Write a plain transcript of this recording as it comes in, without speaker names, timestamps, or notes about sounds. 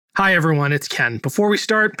Hi everyone, it's Ken. Before we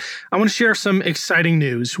start, I want to share some exciting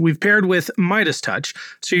news. We've paired with MeidasTouch,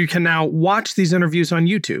 so you can now watch these interviews on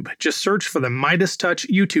YouTube. Just search for the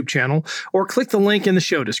MeidasTouch YouTube channel or click the link in the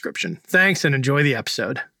show description. Thanks and enjoy the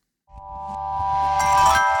episode.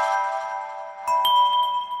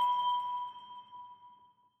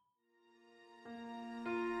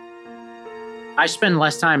 I spend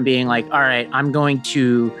less time being like, all right, I'm going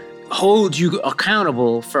to hold you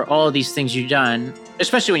accountable for all these things you've done,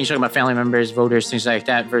 especially when you're talking about family members, voters, things like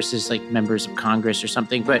that, versus like members of Congress or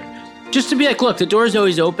something. But just to be like, look, the door's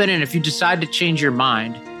always open. And if you decide to change your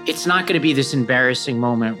mind, it's not going to be this embarrassing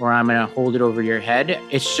moment where I'm going to hold it over your head.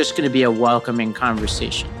 It's just going to be a welcoming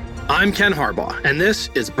conversation. I'm Ken Harbaugh, and this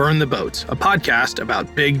is Burn the Boats, a podcast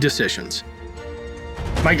about big decisions.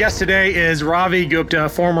 My guest today is Ravi Gupta,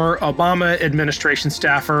 former Obama administration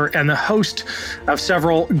staffer and the host of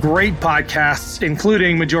several great podcasts,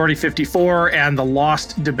 including Majority 54 and the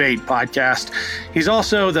Lost Debate podcast. He's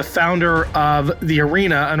also the founder of The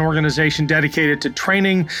Arena, an organization dedicated to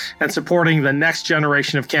training and supporting the next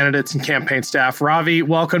generation of candidates and campaign staff. Ravi,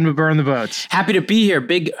 welcome to Burn the Boats. Happy to be here.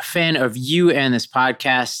 Big fan of you and this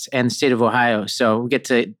podcast and the state of Ohio. So we get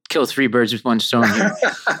to kill three birds with one stone here.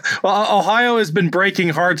 Well, Ohio has been breaking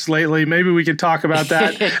hearts lately. Maybe we can talk about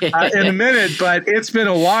that in a minute, but it's been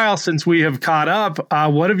a while since we have caught up.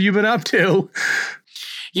 What have you been up to?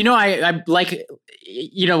 You know, I like,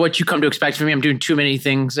 what you come to expect from me. I'm doing too many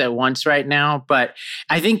things at once right now. But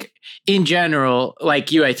I think in general,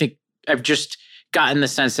 like you, I think I've just gotten the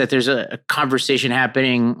sense that there's a conversation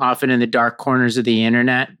happening often in the dark corners of the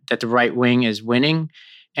internet that the right wing is winning.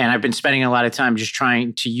 And I've been spending a lot of time just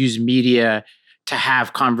trying to use media to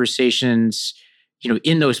have conversations,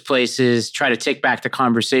 in those places, try to take back the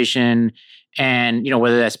conversation. And,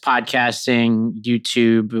 whether that's podcasting,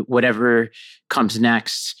 YouTube, whatever comes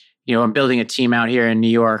next, I'm building a team out here in New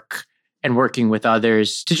York and working with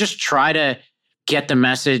others to just try to get the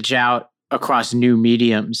message out across new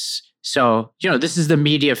mediums. So, this is the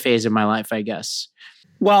media phase of my life, I guess.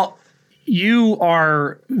 Well, you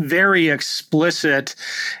are very explicit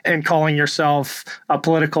in calling yourself a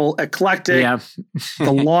political eclectic. Yeah.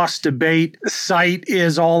 The Lost Debate site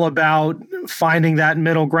is all about finding that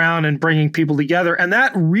middle ground and bringing people together. And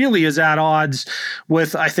that really is at odds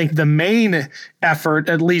with, I think, the main effort,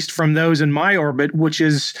 at least from those in my orbit, which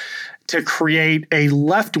is to create a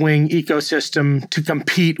left-wing ecosystem to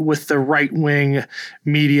compete with the right-wing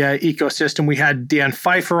media ecosystem. We had Dan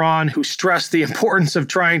Pfeiffer on, who stressed the importance of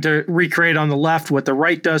trying to recreate on the left what the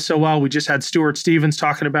right does so well. We just had Stuart Stevens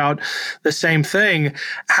talking about the same thing.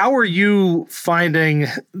 How are you finding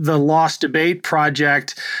the Lost Debate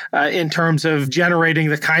project in terms of generating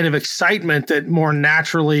the kind of excitement that more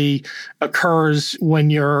naturally occurs when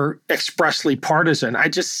you're expressly partisan? It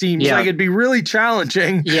just seems like it'd be really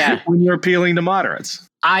challenging when you're appealing to moderates.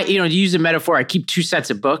 To use a metaphor, I keep two sets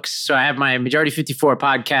of books. So I have my Majority 54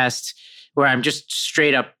 podcast where I'm just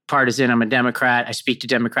straight up partisan. I'm a Democrat. I speak to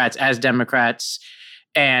Democrats as Democrats,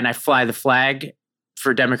 and I fly the flag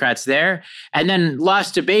for Democrats there. And then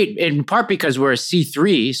Lost Debate, in part because we're a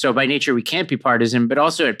C3, so by nature we can't be partisan, but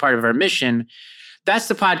also at part of our mission. That's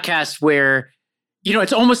the podcast where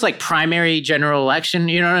it's almost like primary general election.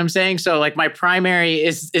 You know what I'm saying? So like my primary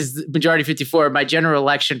is Majority 54. My general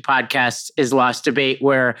election podcast is Lost Debate,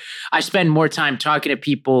 where I spend more time talking to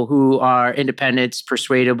people who are independents,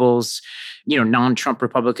 persuadables, non-Trump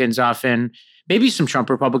Republicans often. Maybe some Trump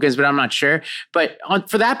Republicans, but I'm not sure. But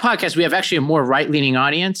for that podcast, we have actually a more right-leaning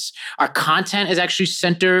audience. Our content is actually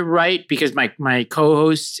center-right because my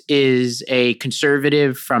co-host is a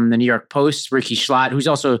conservative from the New York Post, Ricky Schlott, who's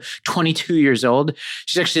also 22 years old.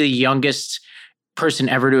 She's actually the youngest person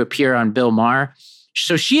ever to appear on Bill Maher.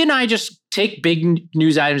 So she and I just take big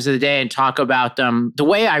news items of the day and talk about them the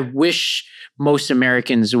way I wish most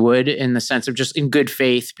Americans would, in the sense of just in good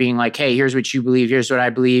faith, being like, hey, here's what you believe, here's what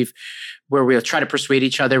I believe, where we'll try to persuade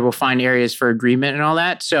each other, we'll find areas for agreement and all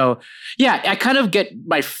that. So yeah, I kind of get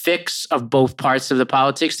my fix of both parts of the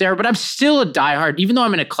politics there, but I'm still a diehard, even though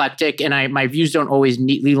I'm an eclectic and my views don't always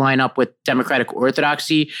neatly line up with Democratic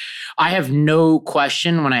orthodoxy. I have no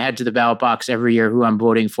question when I head to the ballot box every year who I'm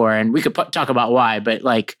voting for. And we could talk about why, but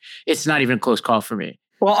it's not even a close call for me.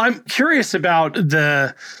 Well, I'm curious about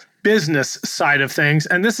the business side of things,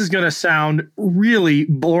 and this is going to sound really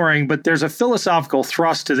boring, but there's a philosophical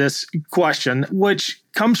thrust to this question, which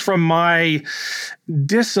comes from my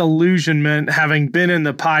disillusionment, having been in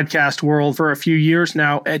the podcast world for a few years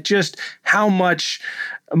now, at just how much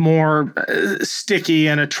more sticky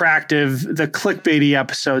and attractive the clickbaity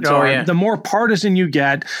episodes are. Yeah. The more partisan you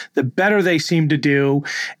get, the better they seem to do.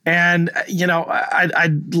 And,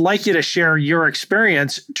 I'd like you to share your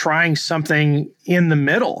experience trying something in the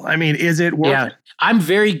middle. I mean, is it worth it? I'm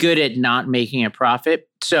very good at not making a profit.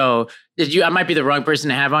 So I might be the wrong person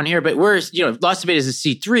to have on here, but Lost Debate is a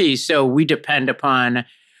C3, so we depend upon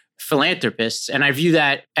philanthropists. And I view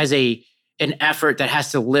that as an effort that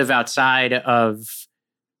has to live outside of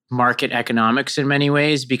market economics in many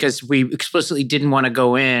ways, because we explicitly didn't want to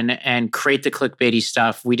go in and create the clickbaity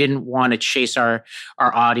stuff. We didn't want to chase our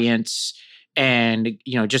audience and,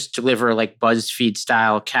 just deliver like BuzzFeed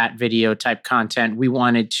style cat video type content. We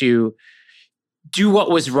wanted to do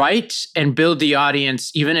what was right and build the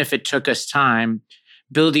audience, even if it took us time,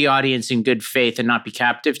 build the audience in good faith and not be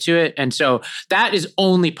captive to it. And so that is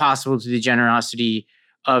only possible through the generosity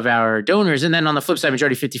of our donors. And then on the flip side,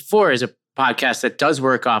 Majority 54 is a podcast that does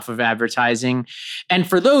work off of advertising. And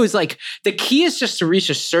for those, like, the key is just to reach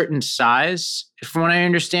a certain size, from what I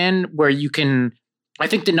understand, where you can, I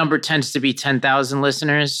think the number tends to be 10,000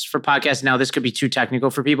 listeners for podcasts. Now, this could be too technical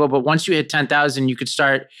for people, but once you hit 10,000, you could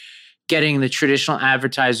start getting the traditional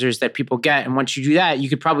advertisers that people get. And once you do that, you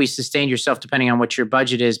could probably sustain yourself depending on what your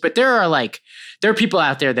budget is. But there are people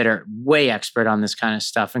out there that are way expert on this kind of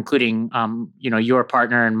stuff, including, your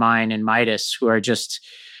partner and mine and Midas, who are just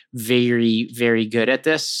very, very good at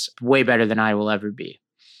this, way better than I will ever be.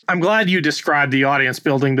 I'm glad you described the audience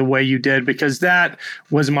building the way you did, because that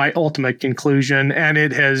was my ultimate conclusion, and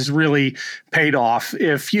it has really paid off.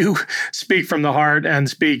 If you speak from the heart and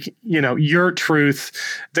speak, your truth,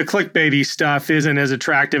 the clickbaity stuff isn't as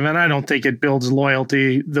attractive, and I don't think it builds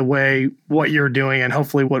loyalty the way what you're doing and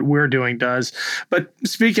hopefully what we're doing does. But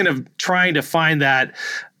speaking of trying to find that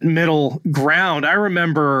middle ground, I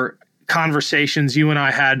remember conversations you and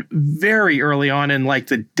I had very early on in like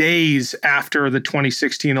the days after the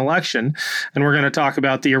 2016 election. And we're going to talk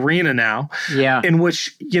about the arena now. Yeah. In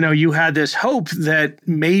which, you had this hope that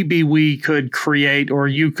maybe we could create, or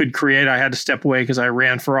you could create, I had to step away because I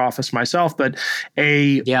ran for office myself, but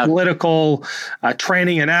a political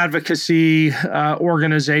training and advocacy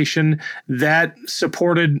organization that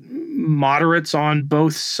supported moderates on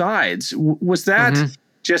both sides. Was that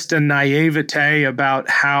just a naivete about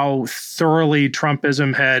how thoroughly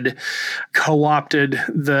Trumpism had co-opted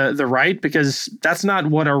the right? Because that's not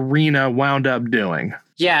what Arena wound up doing.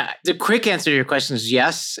 Yeah, the quick answer to your question is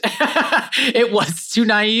yes. It was too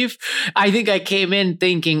naive. I think I came in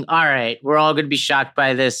thinking, all right, we're all going to be shocked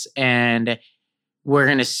by this, and we're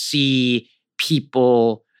going to see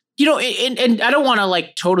people, and I don't want to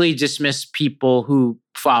like totally dismiss people who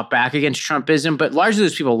fought back against Trumpism, but largely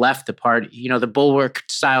those people left the party. The Bulwark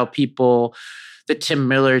style people, the Tim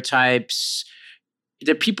Miller types,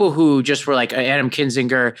 the people who just were like Adam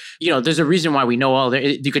Kinzinger. There's a reason why we know all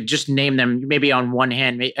you could just name them maybe on one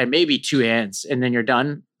hand, maybe two hands, and then you're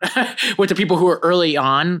done with the people who were early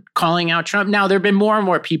on calling out Trump. Now, there have been more and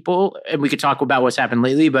more people, and we could talk about what's happened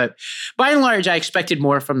lately, but by and large, I expected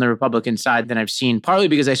more from the Republican side than I've seen, partly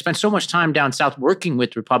because I spent so much time down south working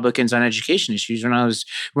with Republicans on education issues when I was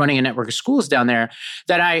running a network of schools down there,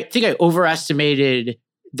 that I think I overestimated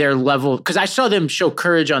their level, because I saw them show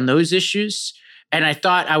courage on those issues, and I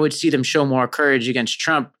thought I would see them show more courage against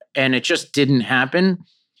Trump, and it just didn't happen.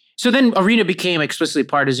 So then Arena became explicitly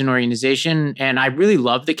partisan organization, and I really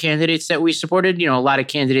loved the candidates that we supported. A lot of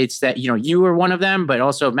candidates that, you were one of them, but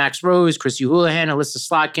also Max Rose, Chrissy Houlihan, Alyssa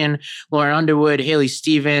Slotkin, Lauren Underwood, Haley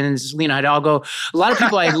Stevens, Lena Hidalgo. A lot of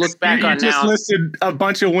people I look back on now. You just listed a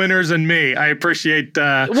bunch of winners and me. I appreciate.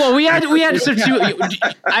 Well, we had some.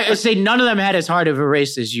 I say none of them had as hard of a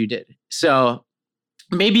race as you did. So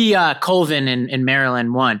maybe Colvin in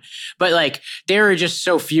Maryland won, but like there were just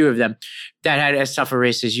so few of them that had as tough a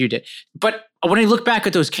race as you did. But when I look back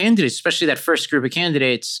at those candidates, especially that first group of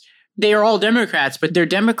candidates, they are all Democrats, but they're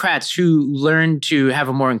Democrats who learned to have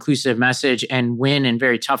a more inclusive message and win in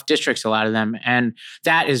very tough districts, a lot of them. And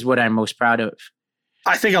that is what I'm most proud of.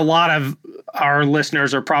 I think a lot of our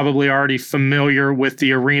listeners are probably already familiar with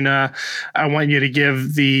the Arena. I want you to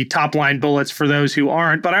give the top line bullets for those who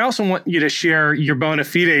aren't, but I also want you to share your bona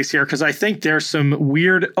fides here, because I think there's some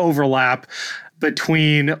weird overlap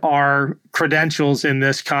between our credentials in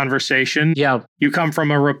this conversation. Yeah. You come from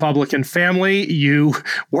a Republican family. You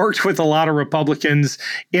worked with a lot of Republicans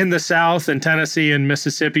in the South and Tennessee and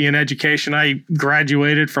Mississippi in education. I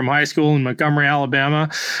graduated from high school in Montgomery, Alabama.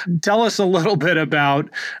 Tell us a little bit about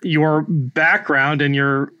your background, and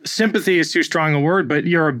your sympathy is too strong a word, but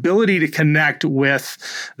your ability to connect with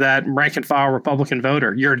that rank and file Republican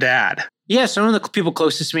voter, your dad. Yeah, some of the people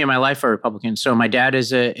closest to me in my life are Republicans. So my dad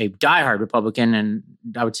is a diehard Republican, and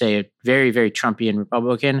I would say a very, very Trumpian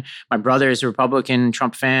Republican. My brother is a Republican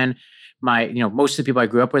Trump fan. Most of the people I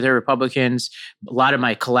grew up with are Republicans. A lot of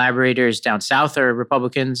my collaborators down south are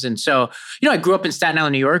Republicans. And so, I grew up in Staten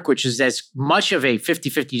Island, New York, which is as much of a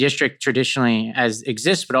 50-50 district traditionally as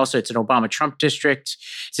exists, but also it's an Obama-Trump district.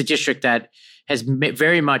 It's a district that has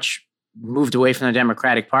very much moved away from the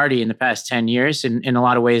Democratic Party in the past 10 years in a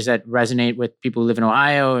lot of ways that resonate with people who live in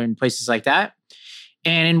Ohio and places like that.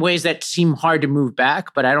 And in ways that seem hard to move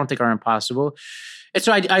back, but I don't think are impossible. And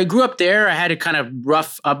so I grew up there. I had a kind of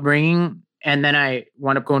rough upbringing. And then I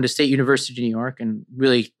wound up going to State University of New York and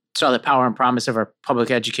really saw the power and promise of our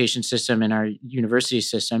public education system and our university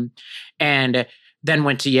system. And then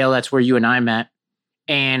went to Yale. That's where you and I met.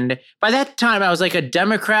 And by that time, I was like a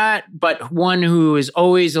Democrat, but one who is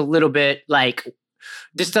always a little bit like,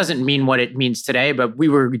 this doesn't mean what it means today, but we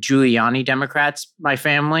were Giuliani Democrats, my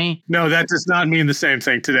family. No, that does not mean the same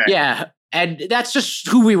thing today. Yeah. And that's just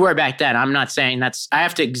who we were back then. I'm not saying I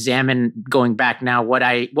have to examine going back now what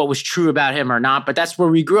was true about him or not, but that's where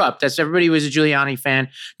we grew up. Everybody was a Giuliani fan,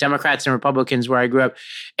 Democrats and Republicans where I grew up.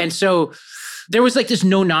 And so there was like this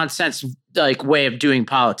no nonsense like way of doing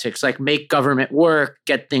politics, like make government work,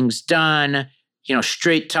 get things done,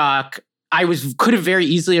 straight talk. Could have very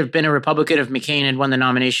easily have been a Republican if McCain had won the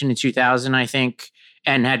nomination in 2000, I think,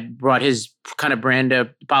 and had brought his kind of brand of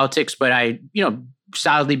politics. But I,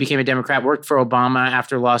 solidly became a Democrat, worked for Obama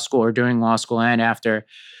after law school or during law school and after.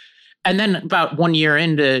 And then about 1 year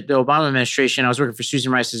into the Obama administration, I was working for Susan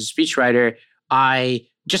Rice as a speechwriter. I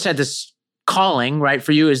just had this calling, right?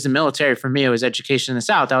 For you as the military, for me, it was education in the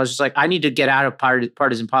South. I was just like, I need to get out of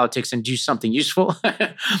partisan politics and do something useful.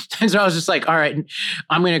 And so I was just like, all right,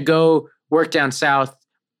 I'm going to go work down South.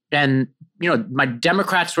 And, my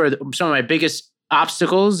Democrats were some of my biggest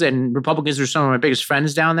obstacles and Republicans were some of my biggest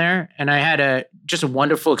friends down there. And I had just a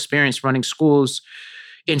wonderful experience running schools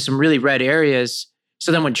in some really red areas.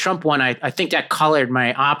 So then when Trump won, I think that colored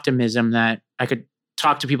my optimism that I could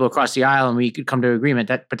talk to people across the aisle and we could come to an agreement.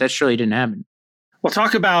 But that surely didn't happen. Well,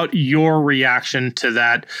 talk about your reaction to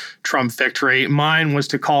that Trump victory. Mine was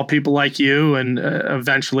to call people like you and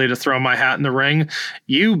eventually to throw my hat in the ring.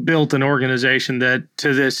 You built an organization that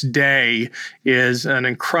to this day is an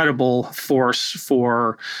incredible force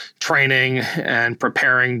for training and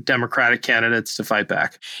preparing Democratic candidates to fight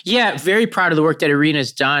back. Yeah, very proud of the work that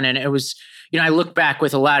Arena's done. And it was, I look back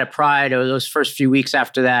with a lot of pride over those first few weeks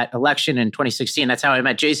after that election in 2016. That's how I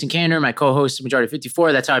met Jason Kander, my co-host of Majority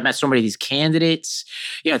 54. That's how I met so many of these candidates.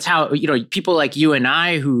 It's how, people like you and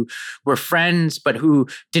I who were friends, but who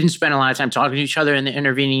didn't spend a lot of time talking to each other in the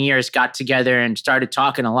intervening years, got together and started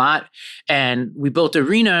talking a lot. And we built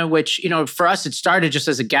Arena, which, for us, it started just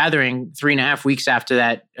as a gathering 3.5 weeks after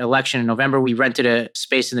that election in November. We rented a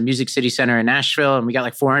space in the Music City Center in Nashville, and we got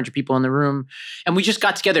like 400 people in the room. And we just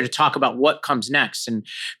got together to talk about what comes next. And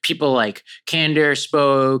people like Kander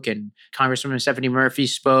spoke, and Congresswoman Stephanie Murphy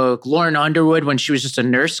spoke. Lauren Underwood, when she was just a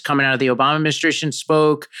nurse coming out of the Obama administration,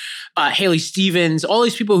 spoke. Haley Stevens, all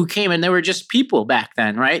these people who came, and they were just people back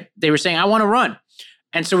then, right? They were saying, I want to run.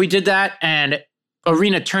 And so we did that, and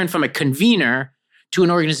Arena turned from a convener to an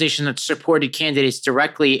organization that supported candidates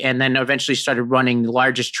directly, and then eventually started running the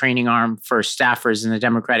largest training arm for staffers in the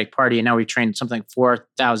Democratic Party. And now we've trained something like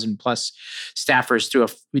 4,000 plus staffers through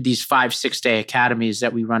these 5-6 day academies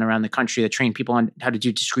that we run around the country that train people on how to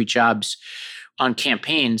do discrete jobs on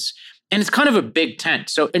campaigns. And it's kind of a big tent.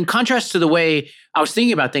 So in contrast to the way I was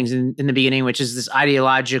thinking about things in the beginning, which is this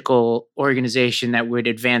ideological organization that would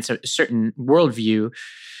advance a certain worldview,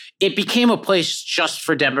 it became a place just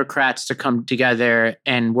for Democrats to come together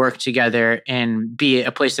and work together and be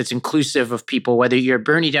a place that's inclusive of people, whether you're a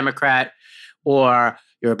Bernie Democrat or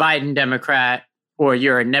you're a Biden Democrat or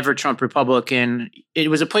you're a never Trump Republican.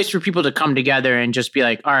 It was a place for people to come together and just be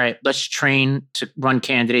like, all right, let's train to run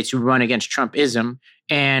candidates who run against Trumpism.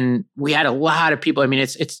 And we had a lot of people. I mean,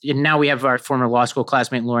 it's now we have our former law school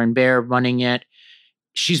classmate, Lauren Baer, running it.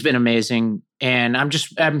 She's been amazing. And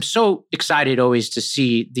I'm so excited always to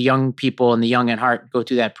see the young people and the young at heart go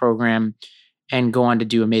through that program and go on to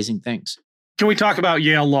do amazing things. Can we talk about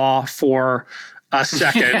Yale Law for a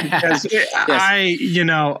second? Because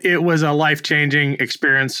it was a life-changing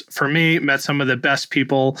experience for me. Met some of the best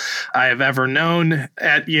people I have ever known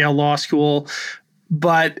at Yale Law School.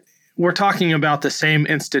 But we're talking about the same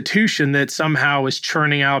institution that somehow is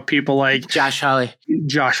churning out people like Josh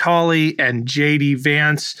Hawley and JD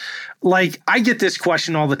Vance. Like, I get this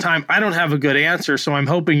question all the time. I don't have a good answer, so I'm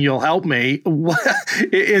hoping you'll help me.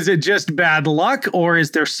 Is it just bad luck, or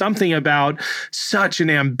is there something about such an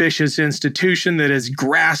ambitious institution that is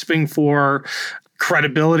grasping for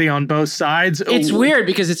credibility on both sides? It's weird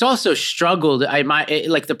because it's also struggled.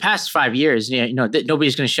 Like the past 5 years,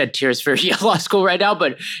 nobody's going to shed tears for Yale Law School right now,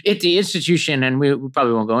 but the institution, and we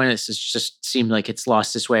probably won't go into this, it's just seemed like it's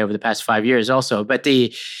lost its way over the past 5 years also. But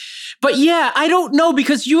yeah, I don't know,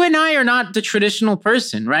 because you and I are not the traditional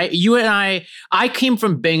person, right? You and I came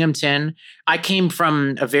from Binghamton. I came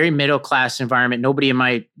from a very middle-class environment. Nobody in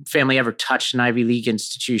my family ever touched an Ivy League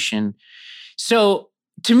institution. So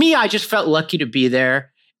to me, I just felt lucky to be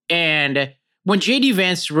there. And when JD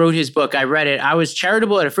Vance wrote his book, I read it. I was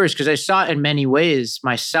charitable at first because I saw it in many ways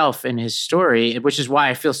myself in his story, which is why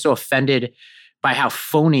I feel so offended by how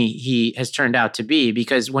phony he has turned out to be.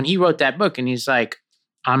 Because when he wrote that book and he's like,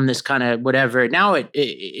 I'm this kind of whatever. Now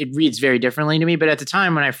it reads very differently to me. But at the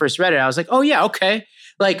time when I first read it, I was like, oh yeah, okay.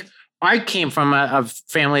 Like, I came from a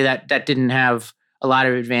family that didn't have a lot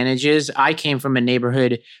of advantages. I came from a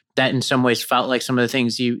neighborhood that in some ways felt like some of the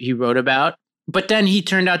things he wrote about. But then he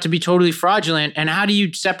turned out to be totally fraudulent. And how do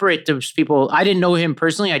you separate those people? I didn't know him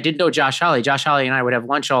personally. I did know Josh Hawley. Josh Hawley and I would have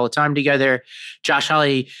lunch all the time together. Josh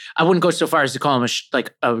Hawley, I wouldn't go so far as to call him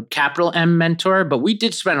a capital M mentor, but we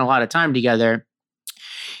did spend a lot of time together.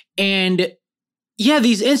 And yeah,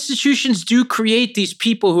 these institutions do create these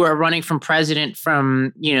people who are running from president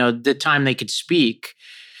from, the time they could speak.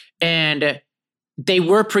 And they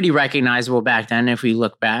were pretty recognizable back then. If we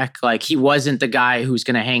look back, like, he wasn't the guy who's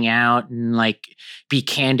going to hang out and like be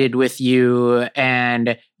candid with you.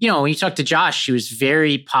 And, when you talk to Josh, he was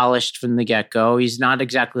very polished from the get-go. He's not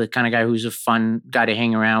exactly the kind of guy who's a fun guy to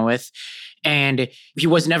hang around with. And he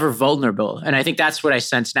was never vulnerable. And I think that's what I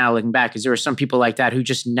sense now looking back, is there were some people like that who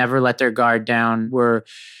just never let their guard down, were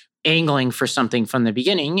angling for something from the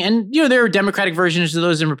beginning. And, there are Democratic versions of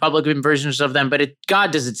those and Republican versions of them, but God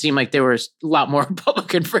does it seem like there were a lot more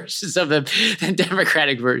Republican versions of them than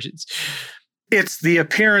Democratic versions. It's the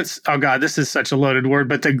appearance, oh God, this is such a loaded word,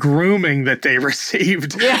 but the grooming that they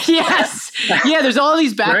received. Yeah, yes. Yeah, there's all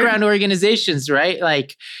these background organizations, right?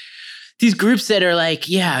 Like, these groups that are like,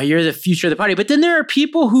 yeah, you're the future of the party. But then there are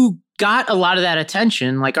people who got a lot of that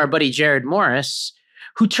attention, like our buddy Jared Morris,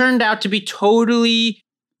 who turned out to be totally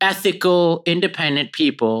ethical, independent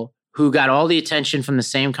people who got all the attention from the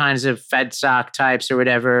same kinds of FedSoc types or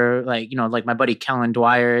whatever. Like, like my buddy Kellen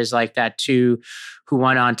Dwyer is like that too, who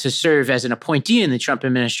went on to serve as an appointee in the Trump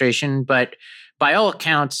administration. But by all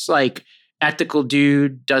accounts, like, ethical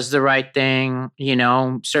dude, does the right thing,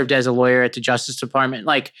 served as a lawyer at the Justice Department.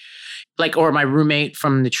 Or my roommate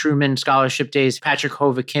from the Truman Scholarship days, Patrick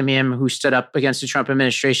Hovakimian, who stood up against the Trump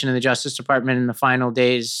administration in the Justice Department in the final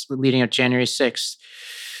days leading up January 6th.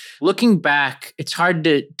 Looking back, it's hard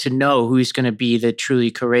to know who's going to be the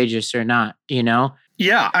truly courageous or not,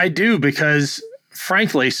 Yeah, I do, because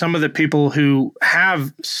frankly, some of the people who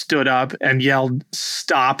have stood up and yelled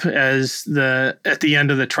stop at the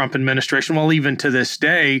end of the Trump administration, well, even to this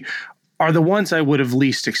day, are the ones I would have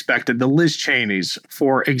least expected. The Liz Cheneys,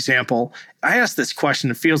 for example. I ask this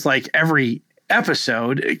question, it feels like every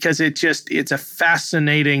episode, because it's a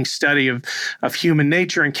fascinating study of human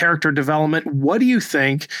nature and character development. What do you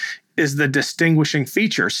think is the distinguishing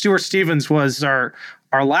feature? Stuart Stevens was our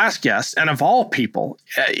last guest, and of all people,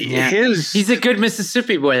 he's a good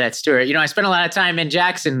Mississippi boy, that Stuart. I spent a lot of time in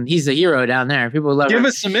Jackson. He's a hero down there. People love him. Give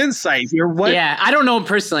us some insight here. Yeah, I don't know him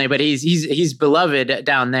personally, but he's beloved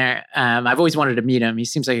down there. I've always wanted to meet him. He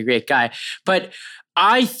seems like a great guy. But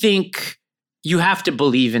I think you have to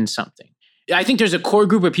believe in something. I think there's a core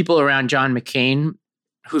group of people around John McCain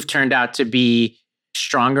who've turned out to be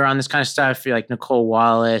stronger on this kind of stuff, like Nicole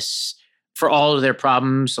Wallace. For all of their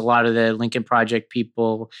problems, a lot of the Lincoln Project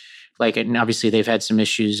people, and obviously they've had some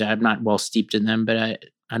issues. I'm not well steeped in them, but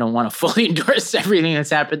I don't want to fully endorse everything that's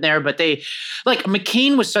happened there. But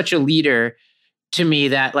McCain was such a leader to me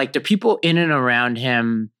that the people in and around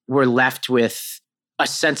him were left with a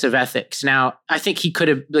sense of ethics. Now, I think he could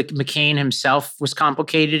have, McCain himself was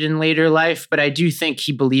complicated in later life, but I do think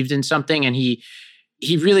he believed in something, and he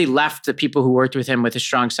really left the people who worked with him with a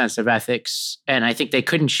strong sense of ethics. And I think they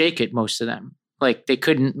couldn't shake it, most of them. They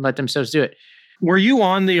couldn't let themselves do it. Were you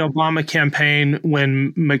on the Obama campaign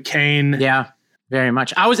when McCain... Yeah, very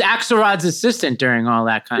much. I was Axelrod's assistant during all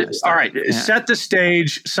that kind of stuff. All right, Set the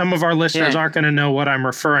stage. Some of our listeners aren't going to know what I'm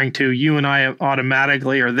referring to. You and I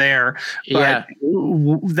automatically are there. But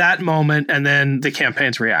that moment and then the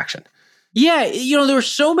campaign's reaction. Yeah, there were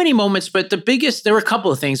so many moments, but there were a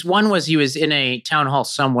couple of things. One was he was in a town hall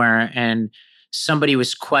somewhere and somebody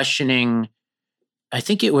was questioning, I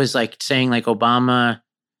think it was like saying like Obama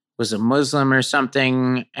was a Muslim or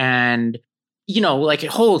something. And, like a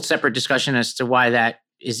whole separate discussion as to why that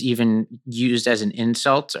is even used as an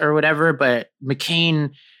insult or whatever. But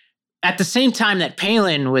McCain, at the same time that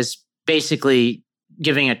Palin was basically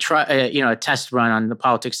giving a test run on the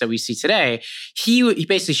politics that we see today, he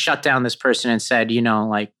basically shut down this person and said,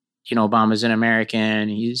 Obama's an American.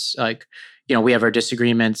 He's like, we have our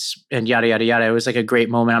disagreements and yada, yada, yada. It was like a great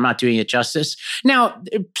moment. I'm not doing it justice. Now,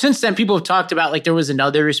 since then, people have talked about like there was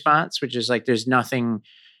another response, which is like there's nothing,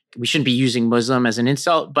 we shouldn't be using Muslim as an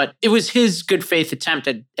insult, but it was his good faith attempt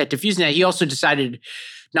at diffusing that. He also decided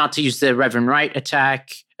not to use the Reverend Wright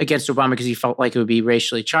attack against Obama because he felt like it would be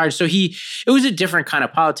racially charged. So it was a different kind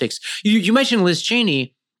of politics. You mentioned Liz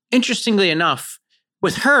Cheney. Interestingly enough,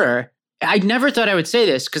 with her, I never thought I would say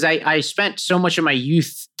this because I spent so much of my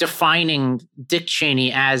youth defining Dick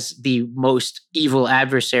Cheney as the most evil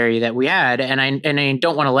adversary that we had. And I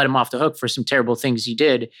don't want to let him off the hook for some terrible things he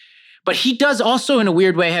did. But he does also, in a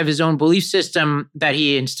weird way, have his own belief system that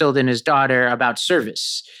he instilled in his daughter about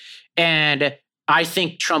service. And I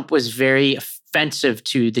think Trump was very offensive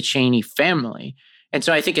to the Cheney family. And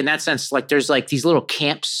so I think in that sense, like there's like these little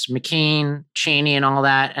camps, McCain, Cheney and all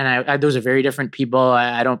that. And those are very different people.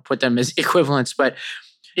 I don't put them as equivalents, but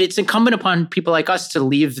it's incumbent upon people like us to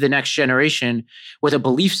leave the next generation with a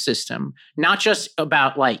belief system, not just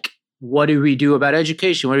about like, what do we do about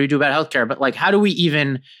education? What do we do about healthcare? But like, how do we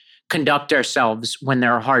even conduct ourselves when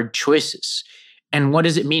there are hard choices? And what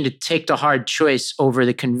does it mean to take the hard choice over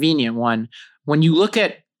the convenient one? When you look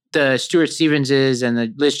at the Stuart Stevenses and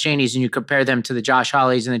the Liz Cheneys and you compare them to the Josh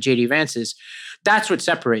Hawleys and the J.D. Vances, that's what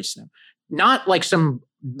separates them. Not like some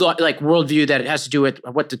like worldview that it has to do with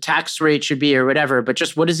what the tax rate should be or whatever, but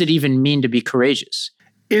just what does it even mean to be courageous?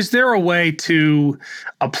 Is there a way to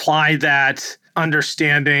apply that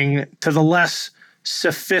understanding to the less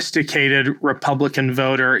sophisticated Republican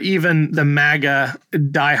voter, even the MAGA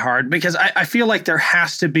diehard? Because I feel like there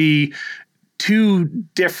has to be two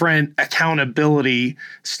different accountability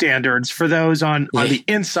standards for those on the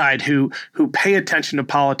inside who pay attention to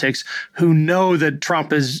politics, who know that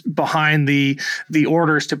Trump is behind the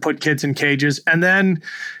orders to put kids in cages. And then,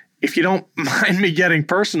 if you don't mind me getting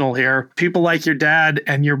personal here, people like your dad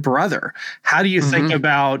and your brother. How do you think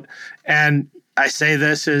about, and I say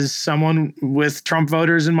this as someone with Trump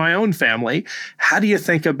voters in my own family, how do you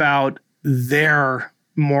think about their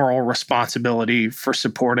moral responsibility for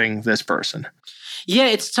supporting this person? Yeah,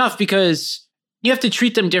 it's tough because you have to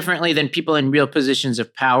treat them differently than people in real positions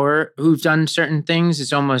of power who've done certain things.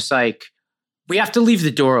 It's almost like we have to leave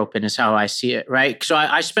the door open is how I see it, right? So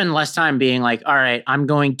I spend less time being like, all right, I'm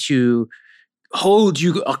going to hold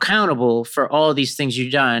you accountable for all of these things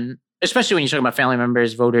you've done, especially when you're talking about family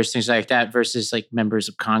members, voters, things like that, versus like members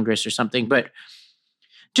of Congress or something. But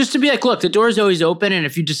just to be like, look, the door is always open. And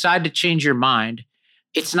if you decide to change your mind,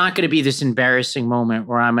 it's not going to be this embarrassing moment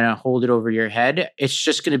where I'm going to hold it over your head. It's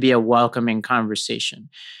just going to be a welcoming conversation.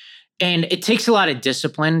 And it takes a lot of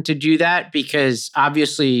discipline to do that because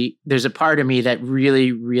obviously there's a part of me that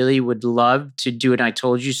really, really would love to do an I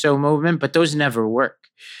told you so movement, but those never work.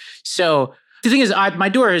 So the thing is, my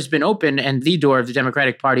door has been open and the door of the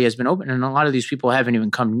Democratic Party has been open. And a lot of these people haven't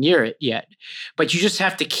even come near it yet. But you just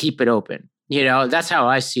have to keep it open. That's how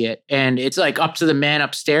I see it. And it's like up to the man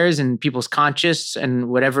upstairs and people's conscience and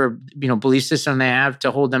whatever, belief system they have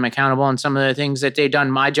to hold them accountable on some of the things that they've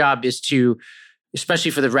done. My job is to,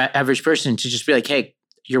 especially for the average person, to just be like, hey,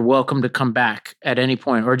 you're welcome to come back at any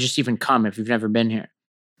point or just even come if you've never been here.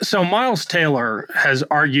 So Miles Taylor has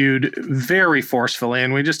argued very forcefully,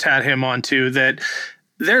 and we just had him on too, that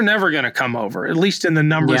they're never going to come over, at least in the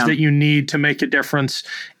numbers that you need to make a difference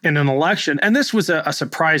in an election. And this was a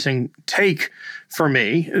surprising take for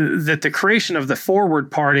me, that the creation of the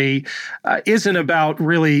Forward Party isn't about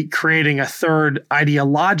really creating a third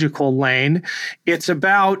ideological lane. It's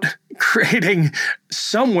about creating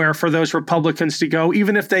somewhere for those Republicans to go,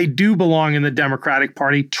 even if they do belong in the Democratic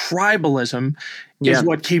Party. Tribalism is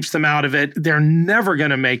what keeps them out of it. They're never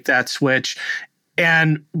going to make that switch.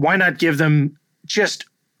 And why not give them just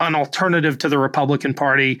an alternative to the Republican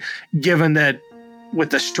Party, given that with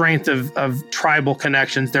the strength of tribal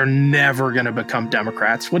connections, they're never going to become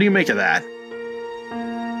Democrats? What do you make of that?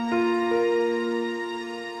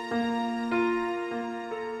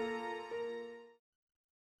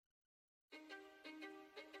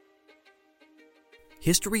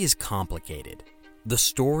 History is complicated. The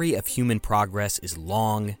story of human progress is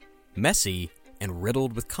long, messy, and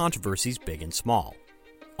riddled with controversies big and small.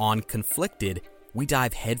 On Conflicted, we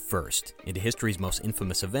dive headfirst into history's most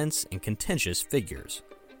infamous events and contentious figures.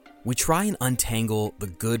 We try and untangle the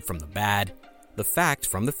good from the bad, the fact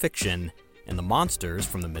from the fiction, and the monsters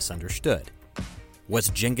from the misunderstood. Was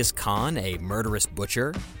Genghis Khan a murderous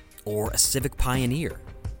butcher or a civic pioneer?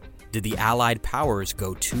 Did the Allied powers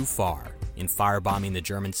go too far in firebombing the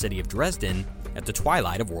German city of Dresden at the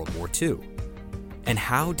twilight of World War II? And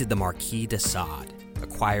how did the Marquis de Sade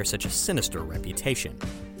acquire such a sinister reputation?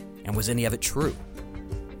 And was any of it true?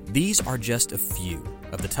 These are just a few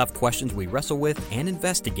of the tough questions we wrestle with and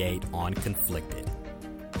investigate on Conflicted.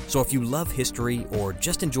 So if you love history or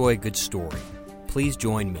just enjoy a good story, please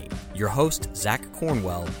join me, your host, Zach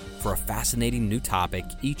Cornwell, for a fascinating new topic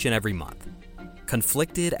each and every month.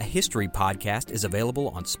 Conflicted, a history podcast, is available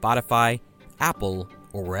on Spotify, Apple,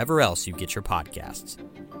 or wherever else you get your podcasts.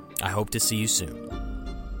 I hope to see you soon.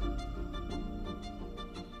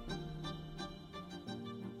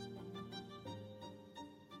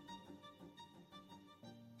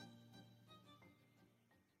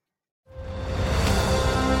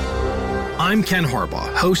 I'm Ken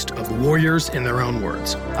Harbaugh, host of Warriors in Their Own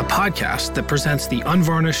Words, a podcast that presents the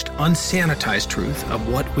unvarnished, unsanitized truth of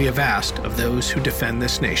what we have asked of those who defend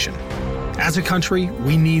this nation. As a country,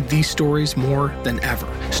 we need these stories more than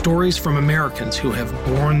ever. Stories from Americans who have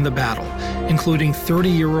borne the battle, including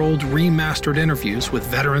 30-year-old remastered interviews with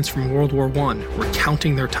veterans from World War I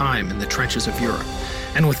recounting their time in the trenches of Europe,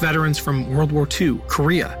 and with veterans from World War II,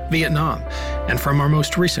 Korea, Vietnam, and from our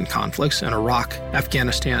most recent conflicts in Iraq,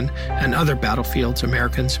 Afghanistan, and other battlefields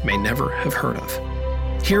Americans may never have heard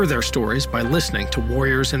of. Hear their stories by listening to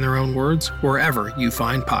Warriors in Their Own Words wherever you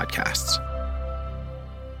find podcasts.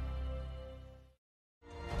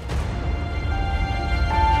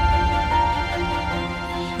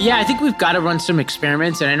 Yeah, I think we've got to run some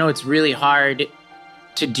experiments, and I know it's really hard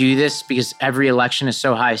to do this because every election is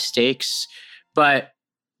so high stakes, but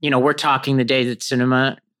we're talking the day that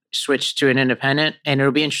Sinema switched to an independent, and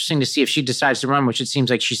it'll be interesting to see if she decides to run, which it seems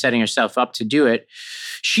like she's setting herself up to do it.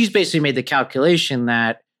 She's basically made the calculation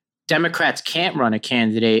that Democrats can't run a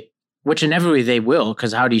candidate, which inevitably they will,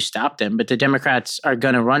 because how do you stop them? But the Democrats are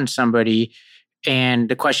going to run somebody, and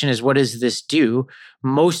the question is, what does this do?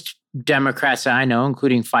 Most Democrats that I know,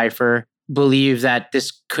 including Pfeiffer, believe that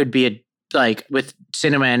this could be with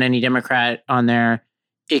Sinema and any Democrat on there,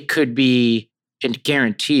 it could be a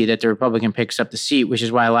guarantee that the Republican picks up the seat, which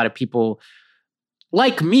is why a lot of people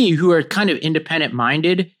like me who are kind of independent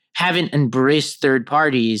minded haven't embraced third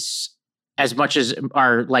parties as much as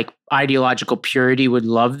our ideological purity would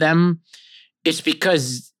love them. It's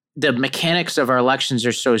because the mechanics of our elections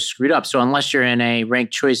are so screwed up. So unless you're in a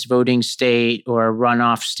ranked choice voting state or a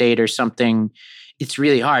runoff state or something, it's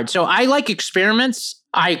really hard. So I like experiments.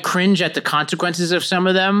 I cringe at the consequences of some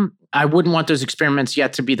of them. I wouldn't want those experiments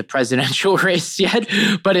yet to be the presidential race yet,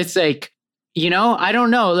 but it's I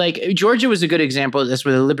don't know. Georgia was a good example of this,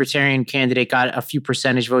 where the Libertarian candidate got a few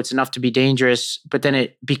percentage votes, enough to be dangerous, but then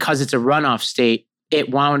because it's a runoff state,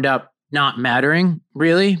 it wound up not mattering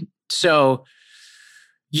really. So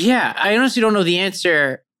yeah, I honestly don't know the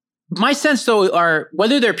answer. My sense, though, are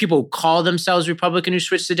whether there are people who call themselves Republican who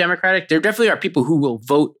switch to Democratic, there definitely are people who will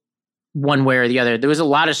vote one way or the other. There was a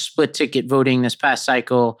lot of split ticket voting this past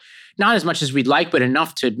cycle, not as much as we'd like, but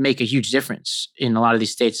enough to make a huge difference in a lot of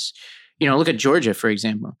these states. Look at Georgia, for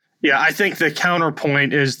example. Yeah, I think the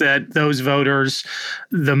counterpoint is that those voters,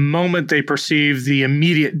 the moment they perceive the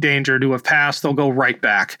immediate danger to have passed, they'll go right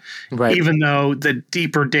back, right, even though the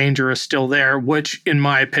deeper danger is still there, which, in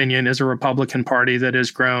my opinion, is a Republican Party that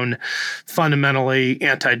has grown fundamentally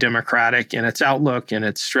anti-democratic in its outlook and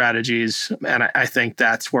its strategies. And I think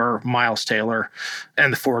that's where Miles Taylor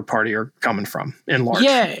and the Forward Party are coming from in large.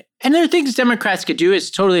 Yeah. And there are things Democrats could do.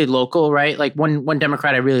 It's totally local, right? One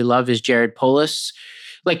Democrat I really love is Jared Polis.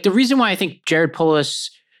 The reason why I think Jared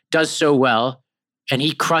Polis does so well, and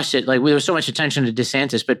he crushed it, there was so much attention to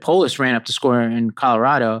DeSantis, but Polis ran up the score in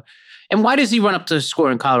Colorado. And why does he run up the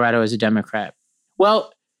score in Colorado as a Democrat?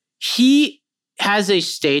 Well, he has a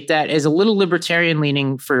state that is a little libertarian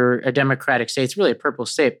leaning for a Democratic state. It's really a purple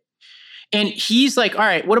state. And he's all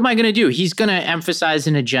right, what am I going to do? He's going to emphasize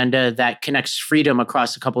an agenda that connects freedom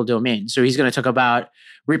across a couple of domains. So he's going to talk about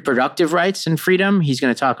reproductive rights and freedom. He's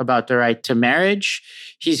going to talk about the right to marriage.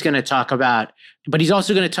 He's going to talk about, but he's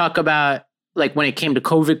also going to talk about, when it came to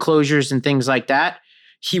COVID closures and things like that,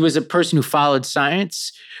 he was a person who followed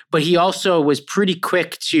science, but he also was pretty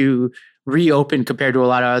quick to reopen compared to a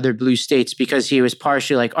lot of other blue states, because he was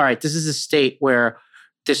partially all right, this is a state where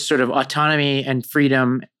this sort of autonomy and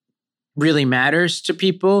freedom really matters to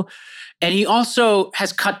people. And he also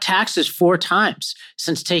has cut taxes 4 times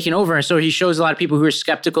since taking over. And so he shows a lot of people who are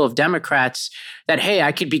skeptical of Democrats that, hey,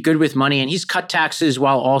 I could be good with money. And he's cut taxes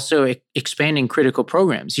while also expanding critical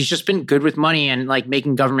programs. He's just been good with money and like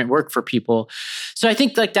making government work for people. So I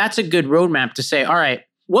think like that's a good roadmap to say, all right,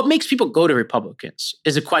 what makes people go to Republicans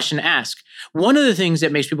is a question to ask. One of the things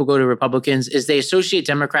that makes people go to Republicans is they associate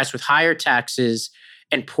Democrats with higher taxes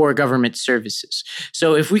and poor government services.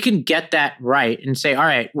 So if we can get that right and say, all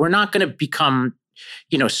right, we're not going to become,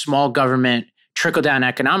 small government, trickle down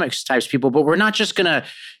economics types people, but we're not just going to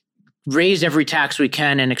raise every tax we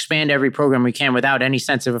can and expand every program we can without any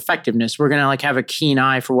sense of effectiveness. We're going to like have a keen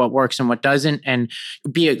eye for what works and what doesn't and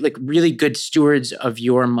be like really good stewards of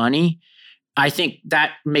your money. I think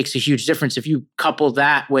that makes a huge difference. If you couple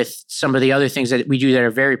that with some of the other things that we do that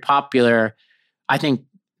are very popular, I think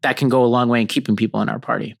that can go a long way in keeping people in our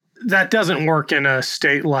party. That doesn't work in a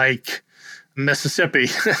state like Mississippi.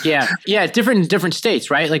 Yeah, different states,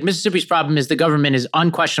 right? Like Mississippi's problem is the government is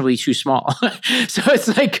unquestionably too small. So it's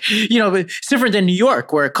like, it's different than New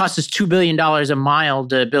York where it costs us $2 billion a mile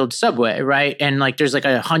to build subway, right? And like there's like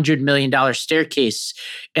 $100 million staircase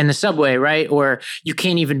in the subway, right? Or you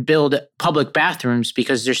can't even build public bathrooms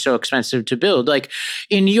because they're so expensive to build. Like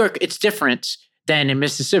in New York, it's different than in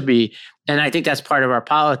Mississippi. And I think that's part of our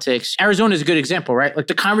politics. Arizona is a good example, right? Like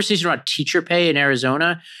the conversation around teacher pay in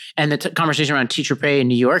Arizona and the conversation around teacher pay in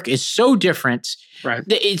New York is so different. Right.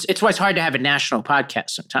 It's why it's hard to have a national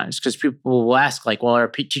podcast sometimes because people will ask like, well, are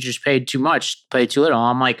teachers paid too much, paid too little?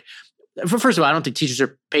 I'm like, first of all, I don't think teachers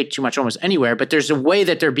are paid too much almost anywhere, but there's a way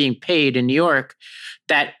that they're being paid in New York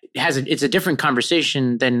that it's a different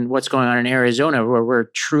conversation than what's going on in Arizona where we're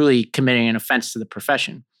truly committing an offense to the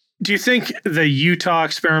profession. Do you think the Utah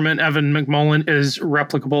experiment, Evan McMullin, is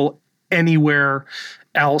replicable anywhere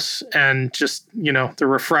else? And just, the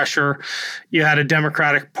refresher, you had a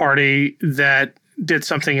Democratic Party that did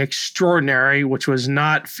something extraordinary, which was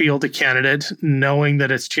not field a candidate, knowing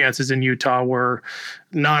that its chances in Utah were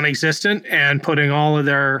non-existent and putting all of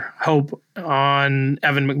their hope on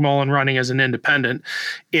Evan McMullin running as an independent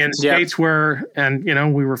in states where, and,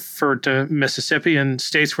 we referred to Mississippi and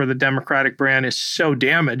states where the Democratic brand is so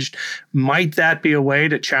damaged. Might that be a way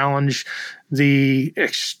to challenge the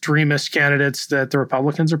extremist candidates that the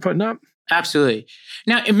Republicans are putting up? Absolutely.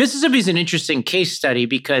 Now, Mississippi is an interesting case study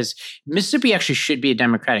because Mississippi actually should be a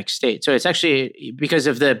Democratic state. So it's actually because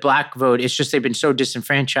of the black vote, it's just they've been so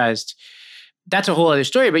disenfranchised. That's a whole other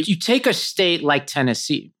story. But you take a state like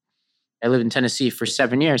Tennessee. I lived in Tennessee for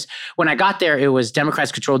 7 years. When I got there, it was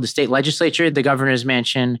Democrats controlled the state legislature, the governor's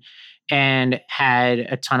mansion, and had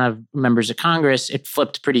a ton of members of Congress. It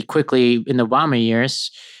flipped pretty quickly in the Obama years.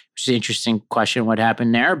 Which is an interesting question, what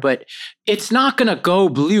happened there, but it's not going to go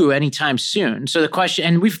blue anytime soon. So the question,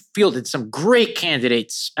 and we've fielded some great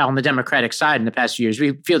candidates on the Democratic side in the past few years.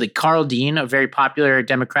 We fielded Carl Dean, a very popular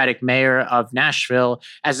Democratic mayor of Nashville,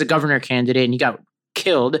 as the governor candidate, and he got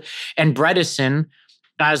killed. And Bredesen,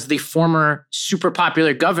 as the former super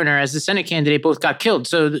popular governor, as the Senate candidate, both got killed.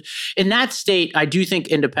 So in that state, I do think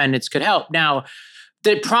independence could help. Now,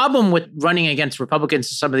 the problem with running against Republicans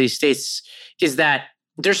in some of these states is that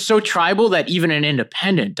they're so tribal that even an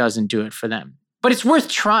independent doesn't do it for them. But it's worth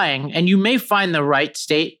trying, and you may find the right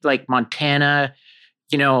state like Montana,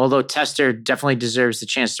 although Tester definitely deserves the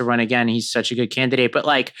chance to run again. He's such a good candidate.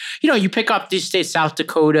 But you pick up these states, South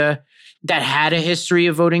Dakota, that had a history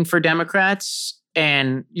of voting for Democrats,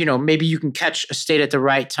 and, maybe you can catch a state at the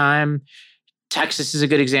right time. Texas is a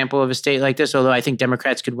good example of a state like this, although I think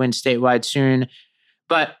Democrats could win statewide soon.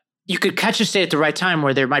 But you could catch a state at the right time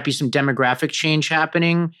where there might be some demographic change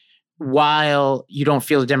happening while you don't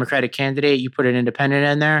feel a Democratic candidate, you put an independent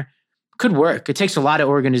in there. Could work. It takes a lot of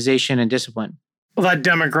organization and discipline. Well, that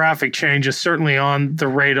demographic change is certainly on the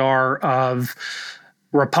radar of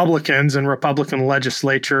Republicans and Republican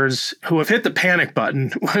legislatures who have hit the panic button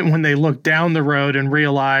when they look down the road and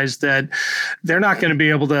realize that they're not going to be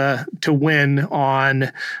able to win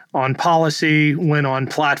on policy, win on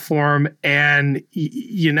platform. And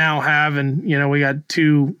you now have, and we got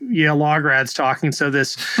 2 Yale law grads talking. So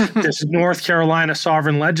this North Carolina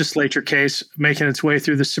sovereign legislature case making its way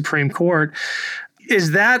through the Supreme Court,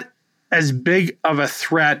 is that as big of a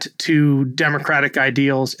threat to democratic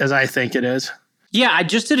ideals as I think it is? Yeah, I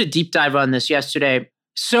just did a deep dive on this yesterday.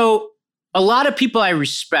 So a lot of people I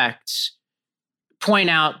respect point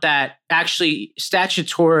out that actually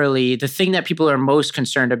statutorily, the thing that people are most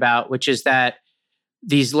concerned about, which is that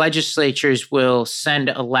these legislatures will send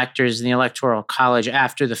electors in the Electoral College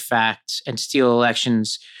after the fact and steal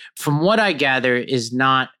elections, from what I gather, is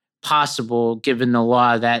not possible given the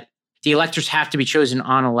law that the electors have to be chosen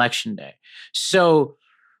on election day. So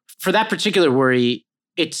for that particular worry,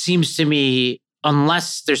 it seems to me,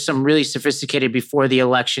 unless there's some really sophisticated before the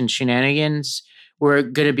election shenanigans, we're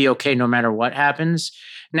going to be okay no matter what happens.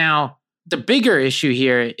 Now, the bigger issue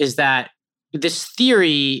here is that this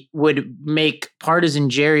theory would make partisan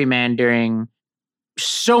gerrymandering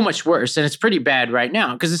so much worse. And it's pretty bad right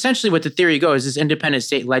now, because essentially what the theory goes is independent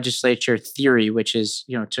state legislature theory, which is,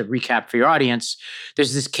 to recap for your audience,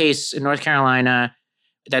 there's this case in North Carolina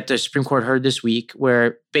that the Supreme Court heard this week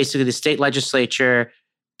where basically the state legislature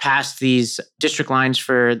passed these district lines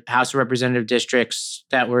for House of Representative districts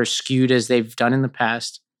that were skewed, as they've done in the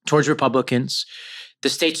past, towards Republicans. The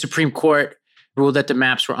state Supreme Court ruled that the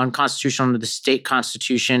maps were unconstitutional under the state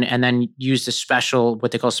constitution, and then used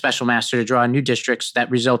what they call special master to draw new districts that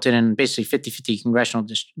resulted in basically 50-50 congressional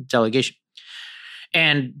delegation.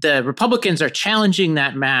 And the Republicans are challenging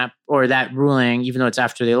that map or that ruling, even though it's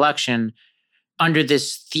after the election, under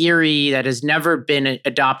this theory that has never been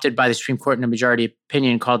adopted by the Supreme Court in a majority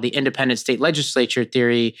opinion called the independent state legislature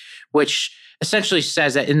theory, which essentially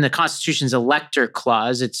says that in the Constitution's elector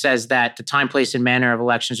clause, it says that the time, place, and manner of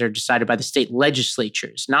elections are decided by the state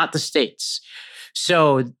legislatures, not the states.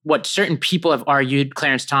 So what certain people have argued,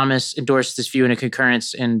 Clarence Thomas endorsed this view in a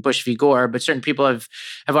concurrence in Bush v. Gore, but certain people have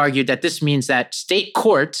argued that this means that state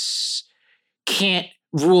courts can't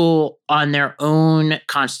rule on their own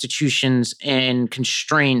constitutions and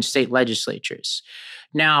constrain state legislatures.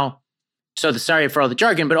 Now, sorry for all the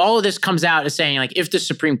jargon, but all of this comes out as saying, like, if the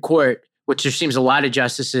Supreme Court, which there seems a lot of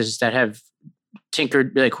justices that have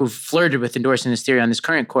tinkered, like who've flirted with endorsing this theory on this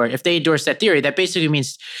current court, if they endorse that theory, that basically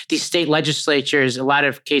means these state legislatures, a lot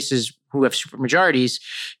of cases who have supermajorities,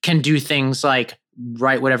 can do things like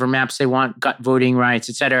write whatever maps they want, gut voting rights,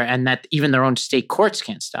 et cetera, and that even their own state courts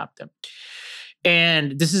can't stop them.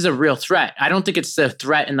 And this is a real threat. I don't think it's the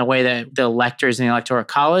threat in the way that the electors in the Electoral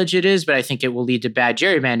College it is, but I think it will lead to bad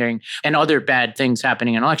gerrymandering and other bad things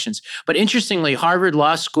happening in elections. But interestingly, Harvard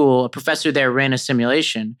Law School, a professor there ran a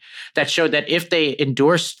simulation that showed that if they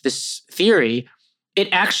endorsed this theory, it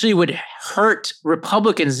actually would hurt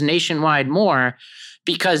Republicans nationwide more,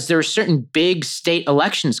 because there are certain big state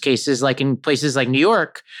elections cases, like in places like New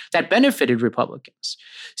York, that benefited Republicans.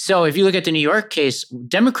 So if you look at the New York case,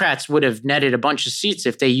 Democrats would have netted a bunch of seats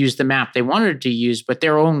if they used the map they wanted to use, but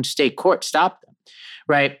their own state court stopped them,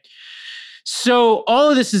 right? So all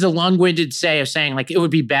of this is a long-winded say of saying, like, it would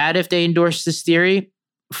be bad if they endorsed this theory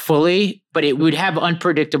fully, but it would have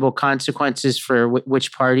unpredictable consequences for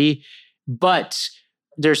which party. But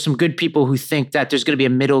there's some good people who think that there's going to be a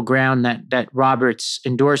middle ground that Roberts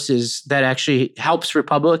endorses that actually helps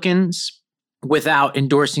Republicans without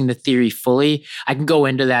endorsing the theory fully. I can go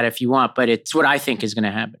into that if you want, but it's what I think is going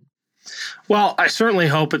to happen. Well, I certainly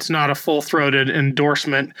hope it's not a full-throated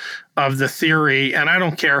endorsement of the theory, and I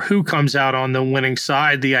don't care who comes out on the winning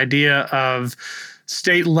side. The idea of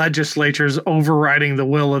state legislatures overriding the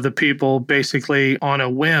will of the people basically on a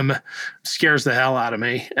whim scares the hell out of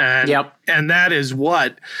me. And that is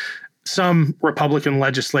what some Republican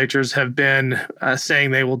legislatures have been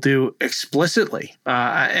saying they will do explicitly.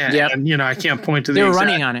 And I can't point to the They're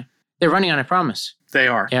running on it. They're running on a promise. They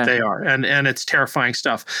are. Yeah. They are. And it's terrifying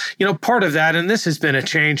stuff. Part of that, and this has been a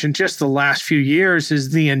change in just the last few years,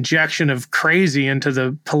 is the injection of crazy into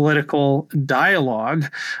the political dialogue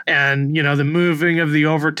and, the moving of the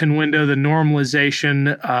Overton window, the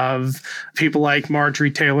normalization of people like Marjorie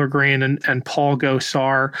Taylor Greene and Paul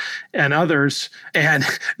Gosar and others. And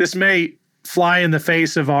this may fly in the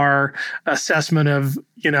face of our assessment of,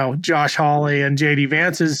 Josh Hawley and J.D.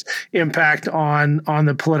 Vance's impact on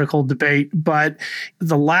the political debate. But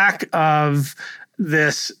the lack of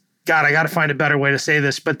this, God, I got to find a better way to say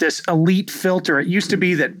this, but this elite filter, it used to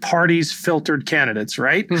be that parties filtered candidates,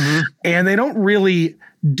 right? Mm-hmm. And they don't really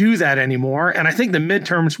do that anymore. And I think the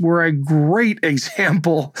midterms were a great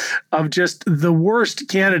example of just the worst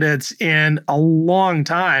candidates in a long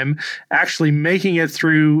time actually making it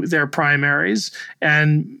through their primaries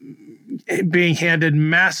and being handed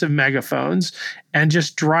massive megaphones and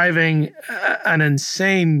just driving an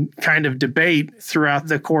insane kind of debate throughout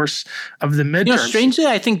the course of the midterms. Strangely,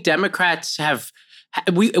 I think Democrats have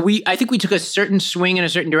I think we took a certain swing in a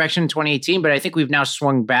certain direction in 2018, but I think we've now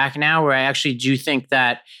swung back now, where I actually do think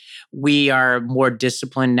that we are more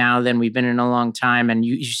disciplined now than we've been in a long time. And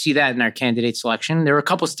you see that in our candidate selection. There were a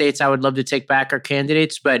couple states I would love to take back our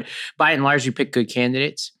candidates, but by and large, we pick good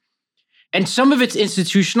candidates. And some of it's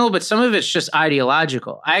institutional, but some of it's just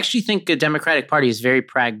ideological. I actually think the Democratic Party is very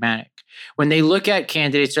pragmatic. When they look at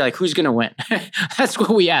candidates, they're like, who's going to win? That's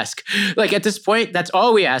what we ask. Like at this point, that's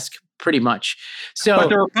all we ask. pretty much. So, but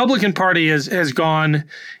the Republican Party has gone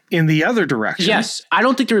in the other direction. Yes. I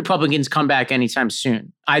don't think the Republicans come back anytime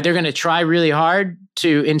soon. They're going to try really hard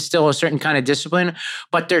to instill a certain kind of discipline,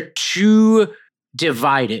 but they're too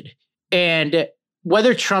divided. And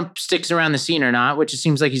whether Trump sticks around the scene or not, which it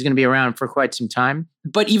seems like he's going to be around for quite some time,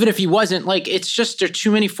 but even if he wasn't, like, it's just there are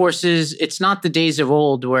too many forces. It's not the days of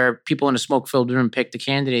old where people in a smoke-filled room pick the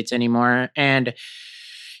candidates anymore. And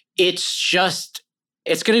it's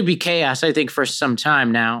going to be chaos, I think, for some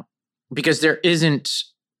time now, because there isn't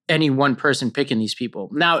any one person picking these people.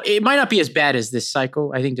 Now, it might not be as bad as this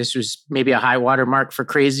cycle. I think this was maybe a high water mark for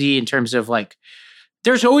crazy in terms of, like,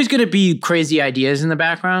 there's always going to be crazy ideas in the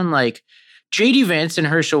background. Like, J.D. Vance and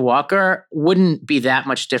Herschel Walker wouldn't be that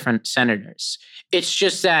much different senators. It's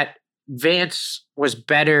just that Vance was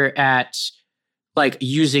better at, like,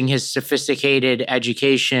 using his sophisticated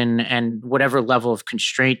education and whatever level of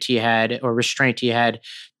constraint he had or restraint he had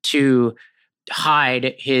to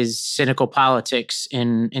hide his cynical politics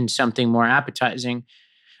in something more appetizing.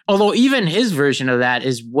 Although even his version of that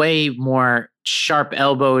is way more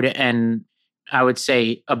sharp-elbowed and, I would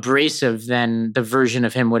say, abrasive than the version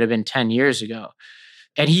of him would have been 10 years ago.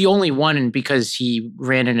 And he only won because he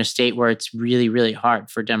ran in a state where it's really, really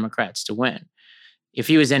hard for Democrats to win. If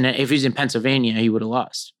he was in Pennsylvania, he would have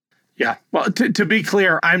lost. Yeah. Well, to be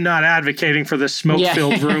clear, I'm not advocating for the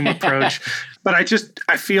smoke-filled room approach, but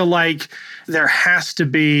I feel like there has to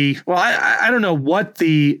be, well, I don't know what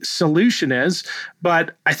the solution is,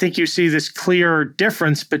 but I think you see this clear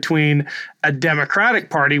difference between a Democratic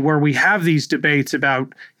Party where we have these debates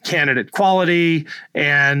about candidate quality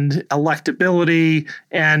and electability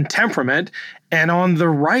and temperament. And on the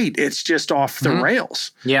right, it's just off the rails.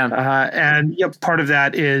 Yeah. And part of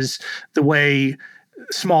that is the way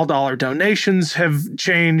small dollar donations have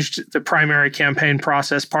changed the primary campaign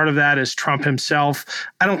process. Part of that is Trump himself.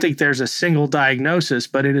 I don't think there's a single diagnosis,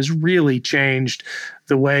 but it has really changed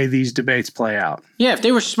the way these debates play out. Yeah, if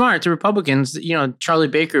they were smart, the Republicans, Charlie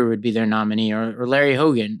Baker would be their nominee or Larry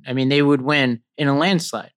Hogan. I mean, they would win in a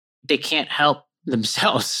landslide. They can't help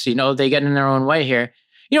themselves. They get in their own way here.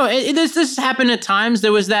 This has happened at times.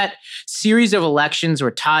 There was that series of elections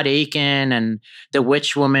where Todd Akin and the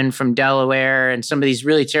witch woman from Delaware and some of these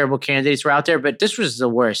really terrible candidates were out there, but this was the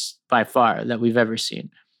worst by far that we've ever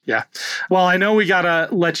seen. Yeah. Well, I know we got to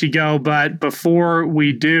let you go, but before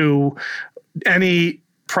we do, any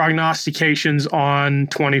prognostications on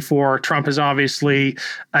 24? Trump has obviously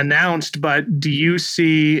announced, but do you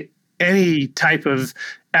see any type of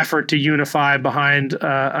effort to unify behind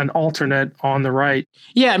an alternate on the right?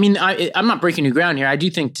 Yeah, I mean, I'm not breaking new ground here. I do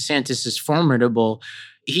think DeSantis is formidable.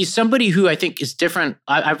 He's somebody who I think is different.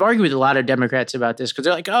 I've argued with a lot of Democrats about this because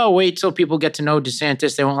they're like, oh, wait till people get to know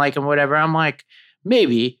DeSantis. They won't like him, whatever. I'm like,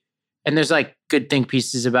 maybe. And there's like good think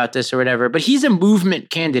pieces about this or whatever. But he's a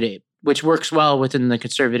movement candidate, which works well within the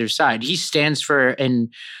conservative side. He stands for an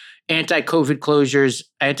anti-COVID closures,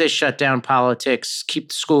 anti-shutdown politics, keep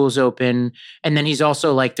the schools open. And then he's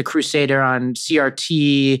also like the crusader on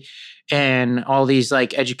CRT and all these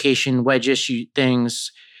like education wedge issue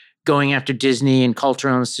things, going after Disney and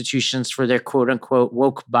cultural institutions for their quote unquote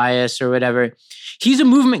woke bias or whatever. He's a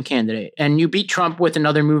movement candidate, and you beat Trump with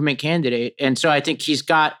another movement candidate. And so I think he's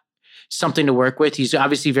got something to work with. He's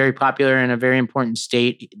obviously very popular in a very important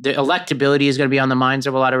state. The electability is going to be on the minds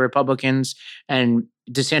of a lot of Republicans, and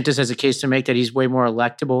DeSantis has a case to make that he's way more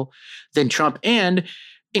electable than Trump. And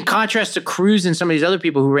in contrast to Cruz and some of these other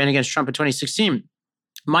people who ran against Trump in 2016,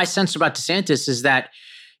 my sense about DeSantis is that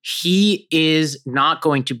he is not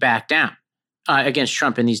going to back down against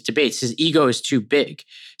Trump in these debates. His ego is too big.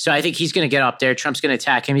 So I think he's going to get up there. Trump's going to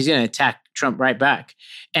attack him. He's going to attack Trump right back.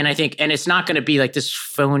 And I think, and it's not going to be like this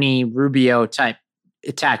phony Rubio type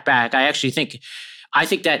attack back. I think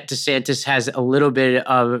that DeSantis has a little bit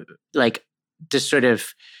of like this sort of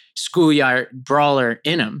schoolyard brawler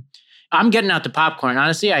in him. I'm getting out the popcorn.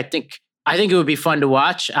 Honestly, I think it would be fun to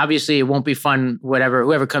watch. Obviously, it won't be fun,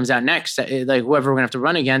 whoever comes out next, like whoever we're going to have to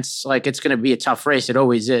run against, like it's going to be a tough race. It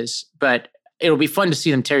always is. But it'll be fun to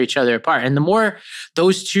see them tear each other apart. And the more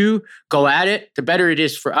those two go at it, the better it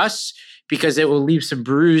is for us, because it will leave some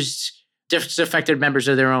bruised, disaffected members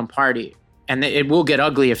of their own party. And it will get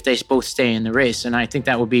ugly if they both stay in the race. And I think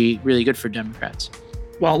that will be really good for Democrats.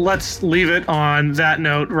 Well, let's leave it on that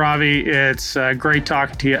note. Ravi, it's great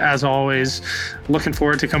talking to you as always. Looking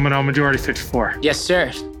forward to coming on Majority 54. Yes,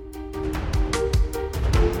 sir.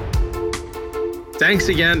 Thanks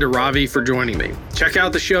again to Ravi for joining me. Check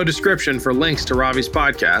out the show description for links to Ravi's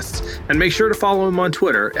podcasts, and make sure to follow him on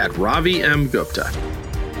Twitter at Ravi M. Gupta.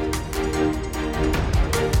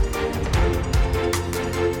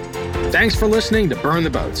 Thanks for listening to Burn the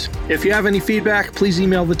Boats. If you have any feedback, please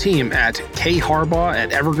email the team at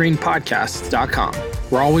kharbaugh@evergreenpodcasts.com.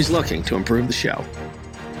 We're always looking to improve the show.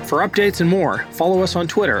 For updates and more, follow us on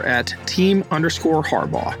Twitter at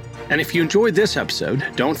 @team_Harbaugh. And if you enjoyed this episode,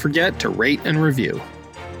 don't forget to rate and review.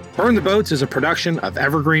 Burn the Boats is a production of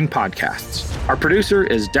Evergreen Podcasts. Our producer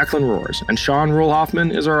is Declan Roars, and Sean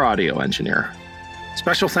Rule-Hoffman is our audio engineer.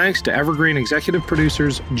 Special thanks to Evergreen executive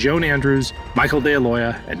producers Joan Andrews, Michael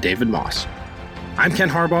DeAloia, and David Moss. I'm Ken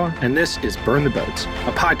Harbaugh, and this is Burn the Boats,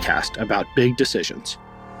 a podcast about big decisions.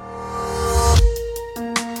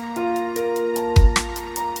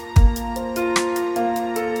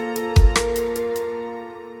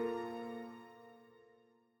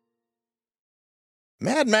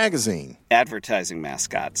 Mad Magazine. Advertising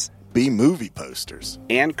mascots. B-movie posters.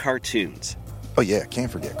 And cartoons. Oh yeah, can't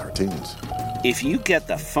forget cartoons. If you get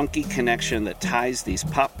the funky connection that ties these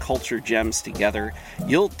pop culture gems together,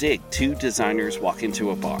 you'll dig Two Designers Walk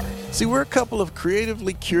Into a Bar. See, we're a couple of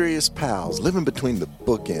creatively curious pals living between the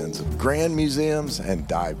bookends of grand museums and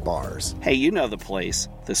dive bars. Hey, you know the place,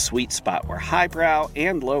 the sweet spot where highbrow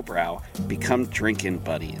and lowbrow become drinking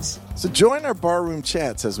buddies. So join our barroom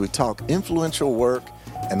chats as we talk influential work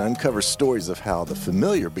and uncover stories of how the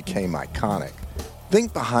familiar became iconic.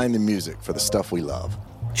 Think behind the music for the stuff we love.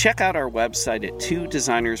 Check out our website at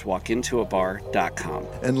twodesignerswalkintoabar.com.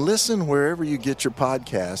 And listen wherever you get your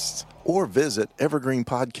podcasts or visit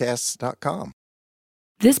evergreenpodcasts.com.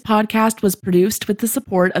 This podcast was produced with the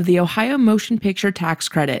support of the Ohio Motion Picture Tax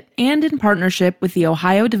Credit and in partnership with the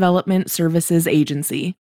Ohio Development Services Agency.